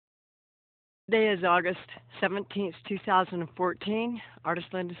Today is August 17th, 2014. Artist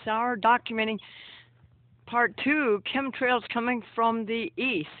Linda Sauer documenting Part 2, chemtrails coming from the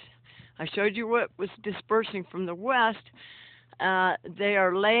east. I showed you what was dispersing from the west. They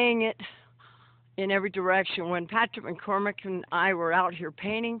are laying it in every direction. When Patrick McCormick and I were out here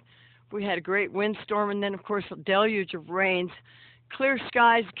painting, we had a great windstorm and then, of course, a deluge of rains. Clear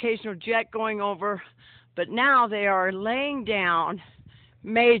skies, occasional jet going over. But now they are laying down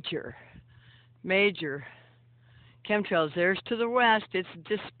major chemtrails. There's to the west. It's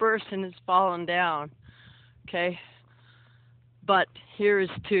dispersed and it's fallen down. Okay, but here's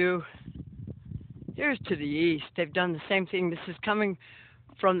to the east. They've done the same thing. This is coming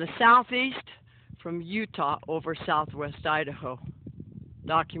from the southeast, from Utah over southwest Idaho.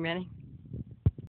 Documenting.